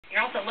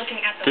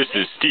This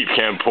is Steve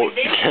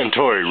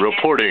Cantore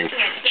reporting.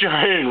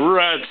 Giant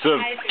rats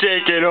have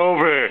taken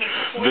over.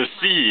 The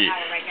sea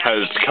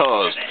has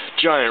caused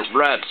giant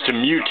rats to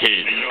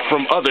mutate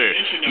from other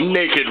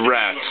naked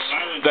rats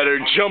that are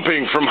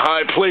jumping from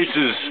high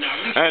places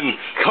and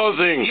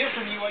causing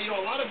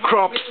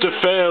crops to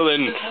fail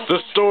and the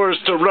stores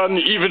to run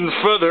even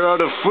further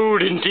out of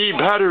food and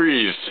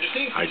batteries.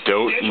 I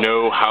don't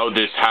know how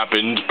this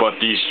happened, but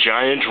these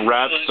giant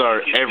rats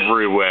are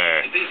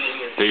everywhere.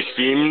 They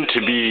seem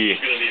to be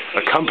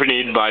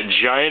accompanied by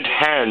giant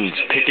hands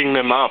picking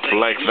them up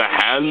like the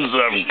hands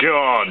of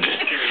God.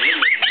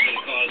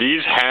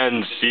 These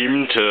hands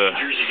seem to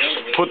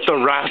put the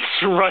rats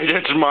right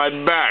at my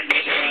back,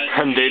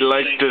 and they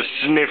like to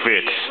sniff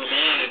it.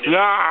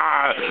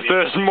 Ah,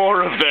 there's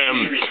more of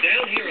them.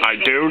 I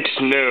don't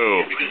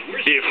know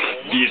if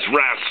these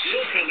rats...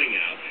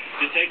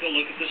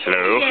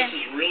 Hello?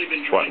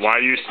 Why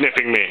are you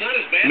sniffing me?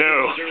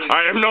 No,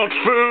 I am not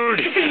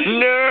food!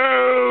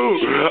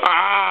 No!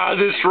 Ah,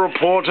 this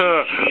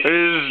reporter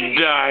is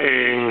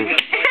dying.